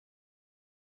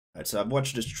Alright, so I've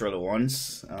watched this trailer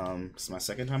once. It's my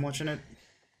second time watching it.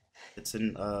 It's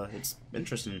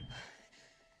interesting.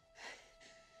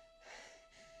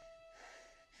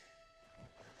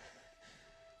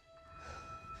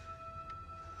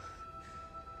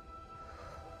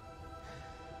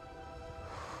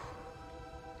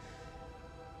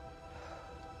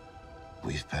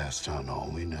 We've passed on all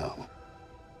we know.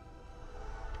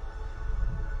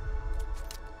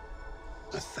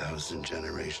 1,000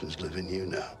 generations live in you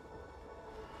now.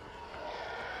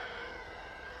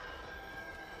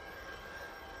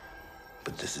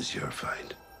 But this is your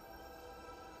fight.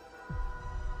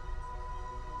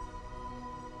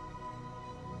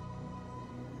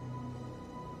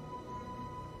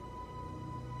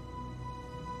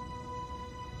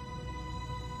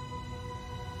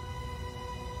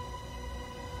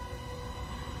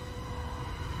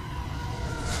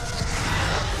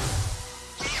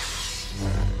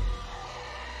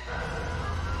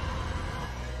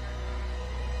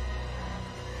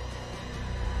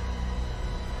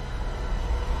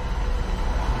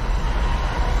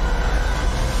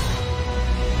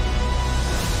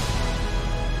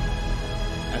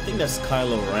 I think that's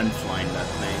Kylo Ren flying that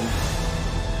thing.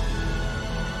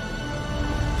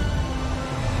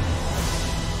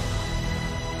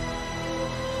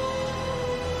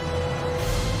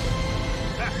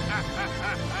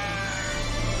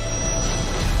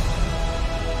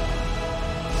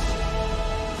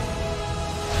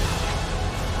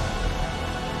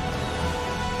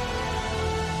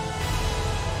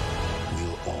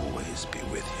 We'll always be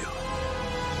with you.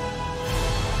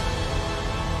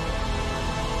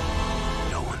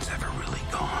 No one's ever really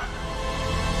gone.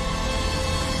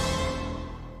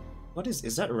 What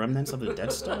is that remnants of the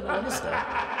Death Star? What is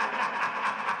that?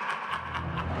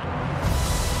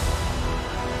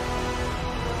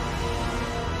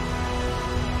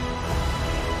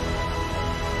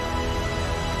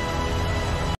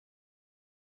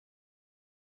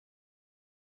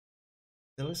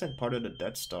 It looks like part of the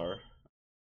Death Star.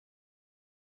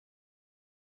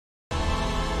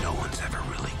 No one's ever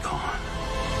really gone.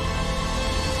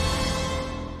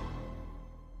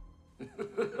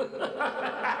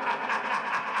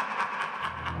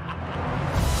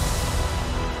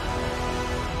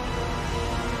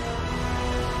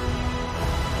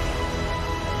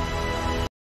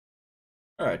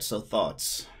 Alright, so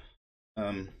thoughts.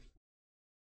 To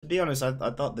be honest, I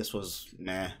thought this was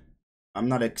meh. I'm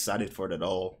not excited for it at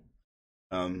all.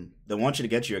 They want you to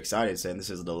get you excited, saying this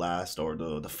is the last or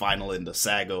the final in the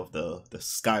saga of the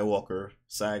Skywalker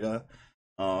saga.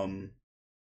 I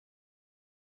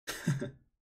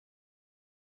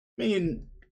mean,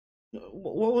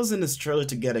 what was in this trailer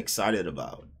to get excited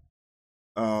about?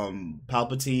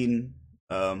 Palpatine.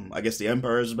 I guess the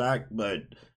Emperor is back, but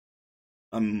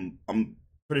I'm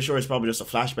pretty sure it's probably just a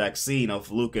flashback scene of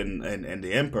Luke and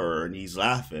the Emperor, and he's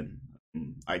laughing.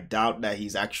 I doubt that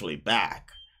he's actually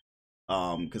back.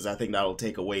 Because I think that'll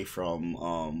take away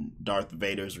from Darth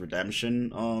Vader's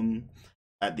redemption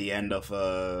at the end of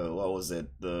what was it,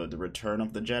 the Return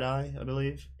of the Jedi, I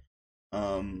believe.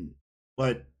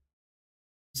 But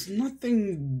it's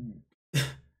nothing.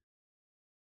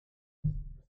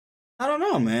 I don't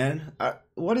know, man.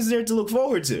 What is there to look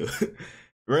forward to?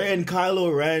 Rey and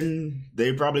Kylo Ren,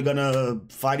 they're probably gonna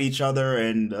fight each other,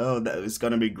 and it's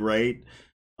gonna be great.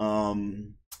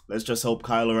 Let's just hope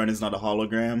Kylo Ren is not a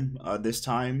hologram this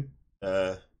time.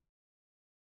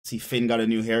 See, Finn got a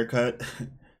new haircut.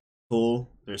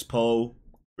 Cool. There's Poe.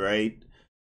 Great.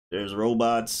 There's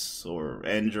robots or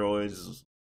androids.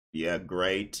 Yeah,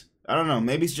 great. I don't know.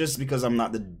 Maybe it's just because I'm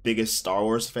not the biggest Star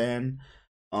Wars fan.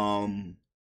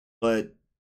 But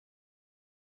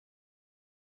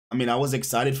I mean, I was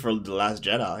excited for The Last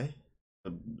Jedi.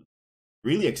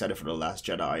 Really excited for The Last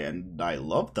Jedi, and I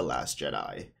loved The Last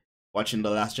Jedi. Watching The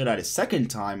Last Jedi the second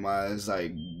time, I was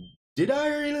like, did I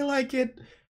really like it?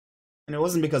 And it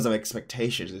wasn't because of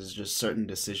expectations, it's just certain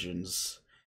decisions.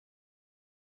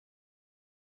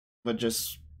 But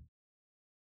just,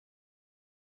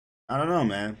 I don't know,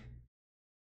 man.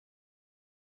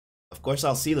 Of course,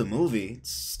 I'll see the movie.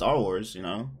 It's Star Wars, you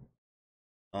know.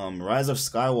 Rise of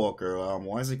Skywalker.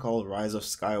 Why is it called Rise of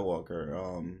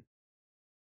Skywalker?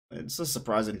 It's a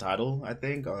surprising title, I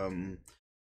think.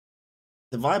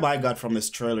 The vibe I got from this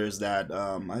trailer is that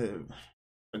I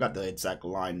forgot the exact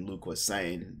line Luke was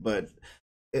saying, but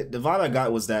the vibe I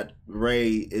got was that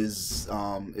Rey is a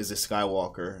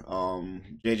Skywalker.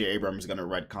 J.J. Abrams is gonna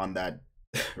retcon that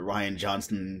Ryan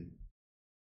Johnson,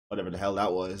 whatever the hell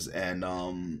that was, and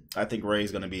I think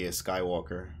Rey's gonna be a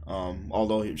Skywalker.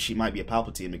 Although she might be a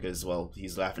Palpatine because, well,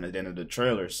 he's laughing at the end of the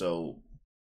trailer. So,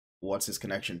 what's his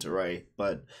connection to Rey?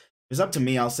 But it's up to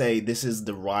me, I'll say this is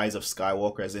the Rise of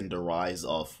Skywalker, as in the rise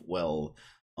of, well,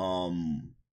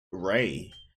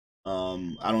 Rey.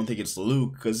 I don't think it's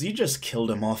Luke, because he just killed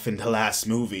him off in the last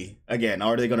movie. Again,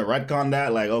 are they gonna retcon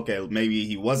that? Like, okay, maybe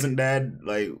he wasn't dead.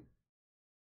 Like,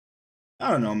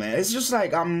 I don't know, man. It's just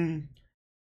like I'm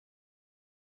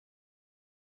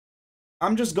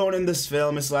just going in this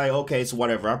film. It's like, okay, it's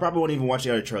whatever. I probably won't even watch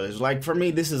the other trailers. Like, for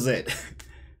me, this is it.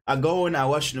 I go and I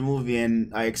watch the movie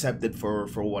and I accept it for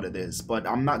what it is. But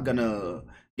I'm not gonna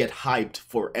get hyped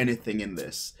for anything in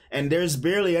this. And there's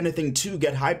barely anything to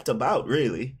get hyped about,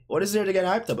 really. What is there to get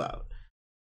hyped about?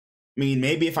 I mean,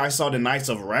 maybe if I saw the Knights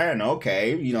of Ren,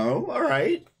 okay, you know, all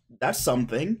right, that's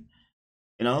something,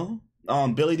 you know.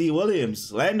 Billy D.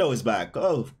 Williams, Lando is back.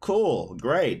 Oh, cool,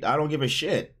 great. I don't give a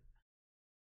shit.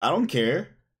 I don't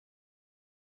care.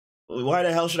 Why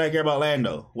the hell should I care about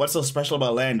Lando? What's so special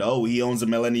about Lando? Oh, he owns a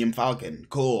Millennium Falcon.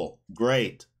 Cool,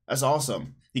 great. That's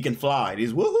awesome. He can fly.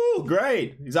 He's woohoo,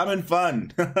 great. He's having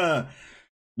fun.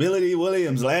 Billy D.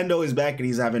 Williams, Lando is back and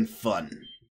he's having fun.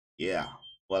 Yeah.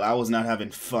 Well, I was not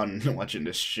having fun watching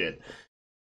this shit.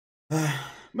 But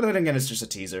then again, it's just a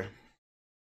teaser.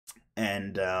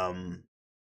 And,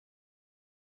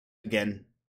 again,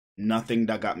 nothing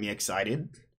that got me excited.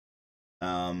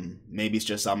 Maybe it's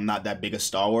just I'm not that big a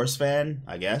Star Wars fan,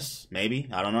 I guess. Maybe.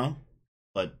 I don't know.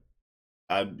 But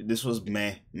this was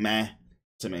meh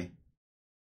to me.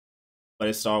 But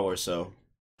it's Star Wars, so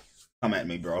come at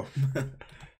me, bro.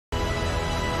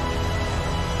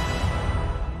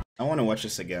 I want to watch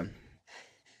this again.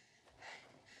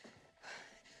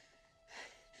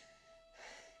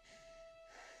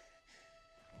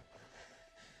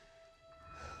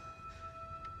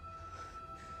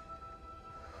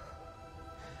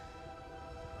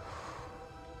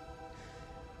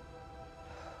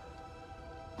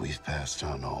 We've passed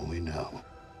on all we know.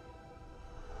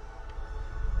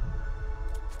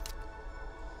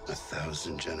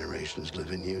 1,000 generations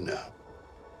live in you now.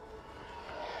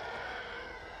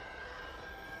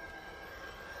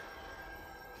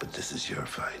 But this is your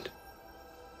fight.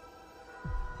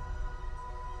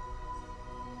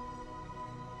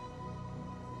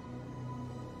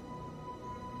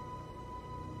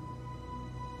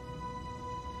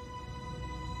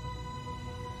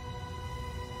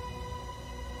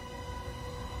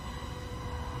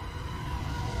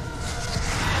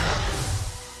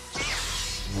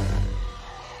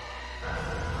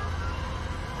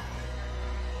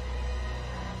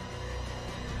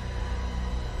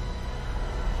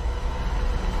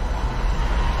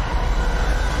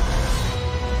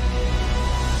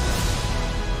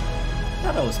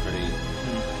 That was pretty.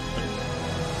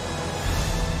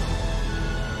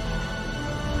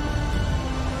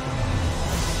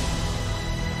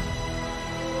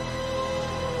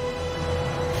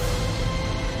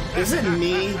 Is it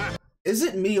me? Is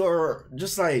it me, or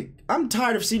just like I'm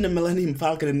tired of seeing the Millennium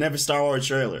Falcon in every Star Wars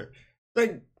trailer?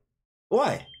 Like,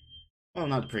 why? Well,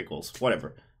 not the prequels.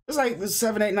 Whatever. It's like the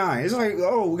 7, 8, 9. It's like,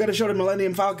 oh, we gotta show the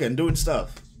Millennium Falcon doing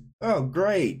stuff. Oh,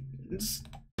 great. It's,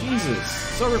 Jesus,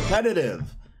 so repetitive.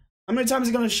 How many times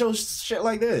are you gonna show shit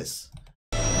like this?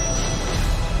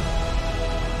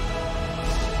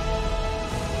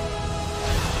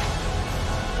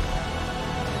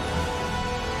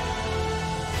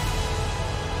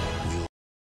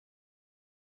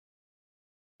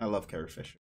 I love Carrie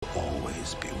Fisher.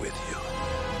 Always be with you.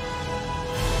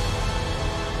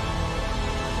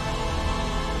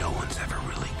 No one's ever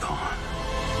really gone.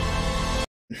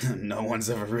 No one's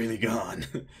ever really gone.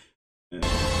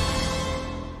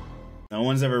 No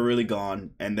one's ever really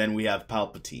gone, and then we have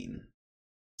Palpatine.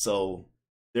 So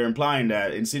they're implying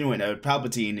that, insinuating that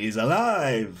Palpatine is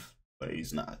alive, but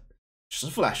he's not. Just a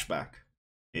flashback.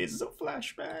 It's a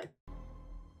flashback.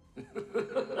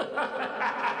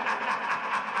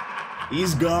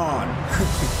 He's gone.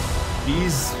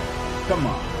 He's... Come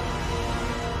on.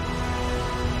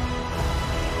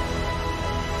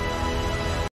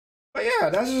 But yeah,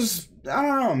 that's just... I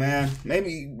don't know, man.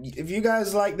 Maybe if you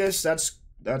guys like this,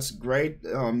 that's great.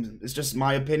 It's just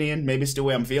my opinion. Maybe it's the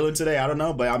way I'm feeling today. I don't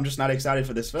know, but I'm just not excited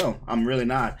for this film. I'm really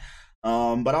not.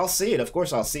 But I'll see it. Of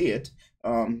course, I'll see it.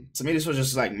 To me, this was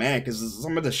just like, man, because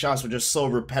some of the shots were just so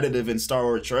repetitive in Star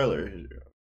Wars trailer.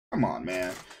 Come on,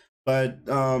 man. But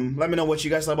let me know what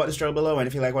you guys thought about this trailer below, and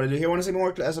if you like what I do here, want to see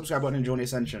more, subscribe button and join the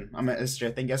ascension. I'm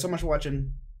SJ. Thank you guys so much for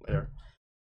watching. Later.